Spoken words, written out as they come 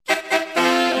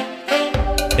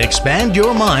Expand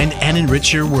your mind and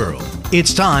enrich your world.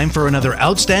 It's time for another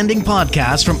outstanding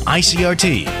podcast from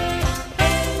ICRT.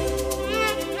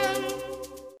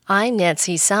 I'm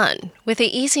Nancy Sun with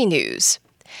the Easy News.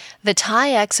 The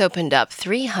Tai-Ex opened up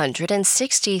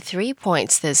 363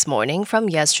 points this morning from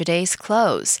yesterday's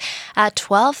close at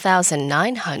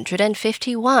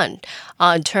 12,951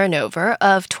 on turnover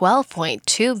of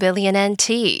 12.2 billion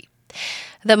NT.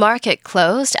 The market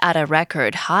closed at a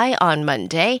record high on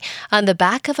Monday on the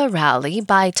back of a rally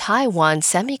by Taiwan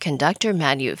semiconductor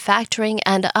manufacturing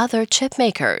and other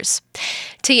chipmakers.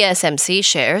 TSMC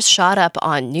shares shot up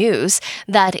on news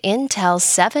that Intel's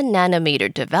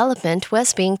 7-nanometer development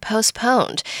was being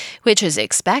postponed, which is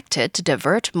expected to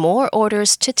divert more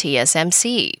orders to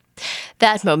TSMC.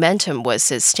 That momentum was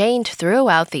sustained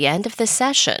throughout the end of the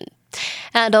session.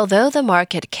 And although the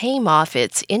market came off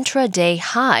its intraday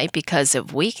high because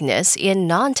of weakness in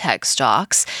non-tech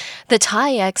stocks, the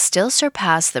Tai-Ex still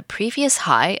surpassed the previous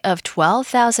high of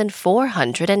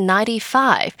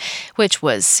 12,495, which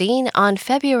was seen on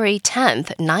February 10,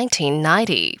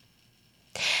 1990.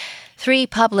 3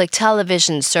 public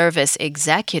television service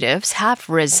executives have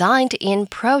resigned in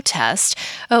protest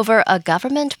over a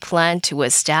government plan to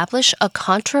establish a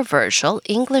controversial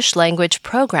English-language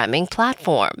programming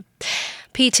platform.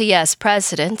 PTS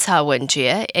President Cao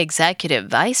Wen-jie, Executive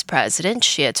Vice President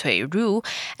Xie Cui-ru,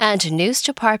 and News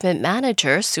Department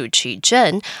Manager Su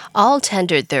Qi-zhen all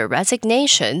tendered their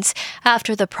resignations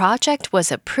after the project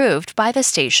was approved by the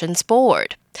station's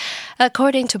board.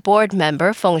 According to board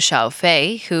member Feng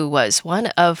Xiaofei, who was one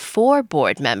of 4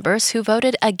 board members who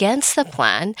voted against the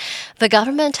plan, the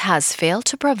government has failed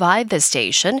to provide the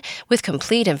station with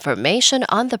complete information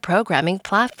on the programming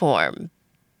platform.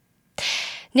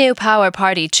 New Power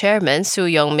Party Chairman Su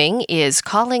Yongming is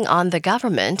calling on the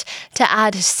government to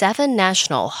add 7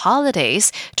 national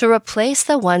holidays to replace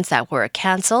the ones that were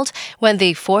canceled when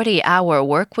the 40-hour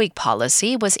workweek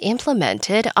policy was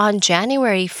implemented on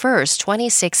January 1,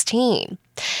 2016.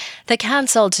 The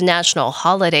canceled national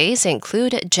holidays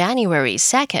include January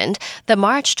 2nd, the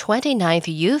March 29th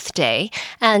Youth Day,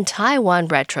 and Taiwan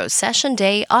Retrocession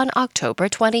Day on October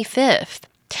 25th.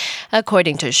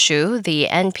 According to Xu, the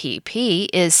NPP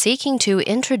is seeking to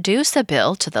introduce a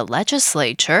bill to the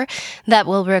legislature that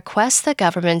will request the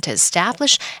government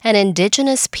establish an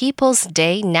Indigenous Peoples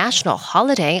Day national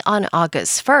holiday on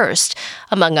August 1st,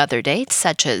 among other dates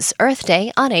such as Earth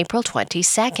Day on April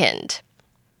 22nd.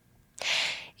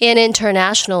 In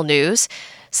international news,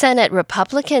 Senate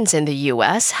Republicans in the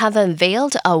U.S. have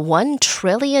unveiled a $1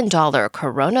 trillion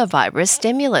coronavirus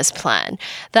stimulus plan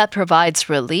that provides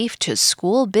relief to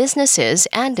school businesses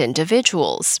and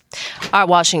individuals. Our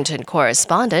Washington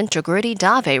correspondent, Jagruti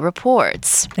Dave,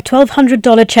 reports. A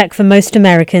 $1,200 check for most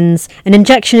Americans, an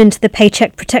injection into the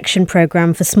Paycheck Protection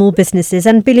Program for small businesses,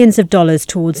 and billions of dollars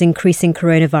towards increasing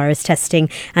coronavirus testing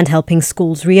and helping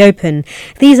schools reopen.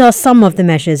 These are some of the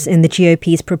measures in the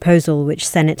GOP's proposal, which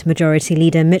Senate Majority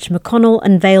Leader Mitch McConnell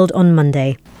unveiled on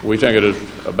Monday. We think it is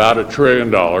about $1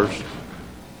 trillion,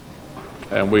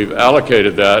 and we've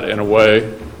allocated that in a way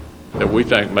that we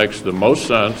think makes the most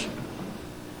sense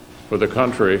for the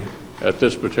country at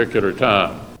this particular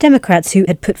time. Democrats who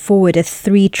had put forward a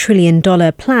 $3 trillion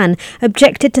plan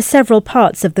objected to several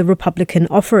parts of the Republican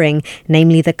offering,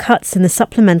 namely the cuts in the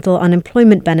supplemental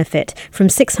unemployment benefit from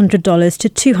 $600 to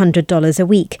 $200 a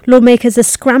week. Lawmakers are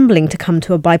scrambling to come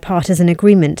to a bipartisan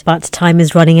agreement, but time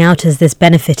is running out as this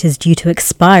benefit is due to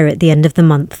expire at the end of the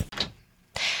month.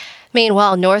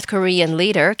 Meanwhile, North Korean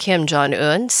leader Kim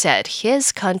Jong-un said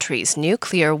his country's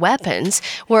nuclear weapons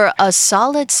were a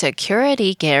solid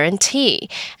security guarantee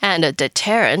and a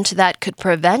deterrent that could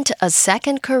prevent a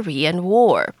second Korean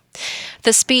War.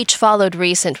 The speech followed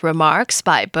recent remarks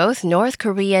by both North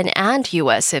Korean and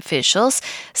U.S. officials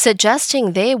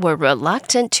suggesting they were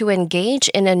reluctant to engage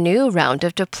in a new round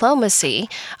of diplomacy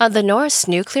on the North's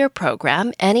nuclear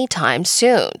program anytime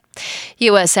soon.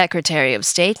 U.S. Secretary of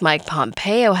State Mike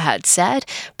Pompeo had said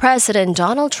President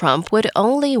Donald Trump would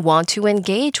only want to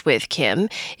engage with Kim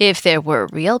if there were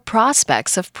real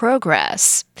prospects of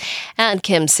progress. And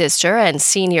Kim's sister and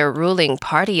senior ruling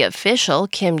party official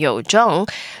Kim Yo-jong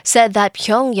said that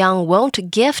Pyongyang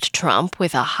won't gift Trump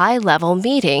with a high-level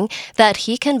meeting that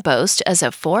he can boast as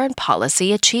a foreign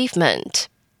policy achievement.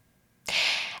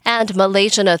 And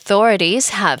Malaysian authorities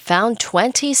have found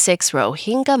 26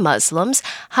 Rohingya Muslims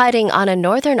hiding on a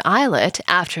northern islet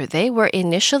after they were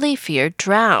initially feared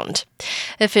drowned.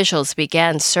 Officials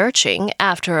began searching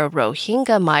after a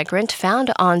Rohingya migrant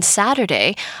found on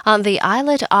Saturday on the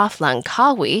islet off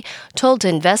Langkawi told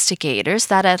investigators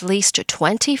that at least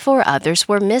 24 others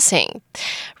were missing.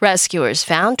 Rescuers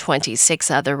found 26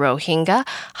 other Rohingya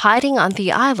hiding on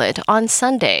the islet on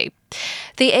Sunday.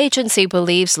 The agency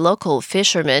believes local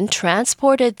fishermen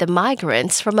transported the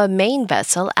migrants from a main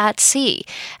vessel at sea,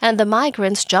 and the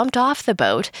migrants jumped off the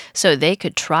boat so they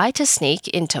could try to sneak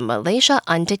into Malaysia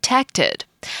undetected.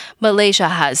 Malaysia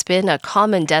has been a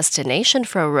common destination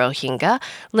for Rohingya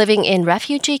living in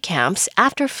refugee camps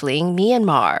after fleeing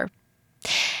Myanmar.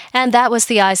 And that was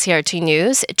the ICRT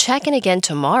News. Check in again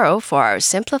tomorrow for our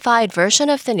simplified version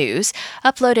of the news,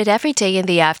 uploaded every day in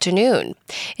the afternoon.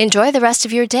 Enjoy the rest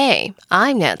of your day.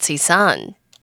 I'm Nancy Sun.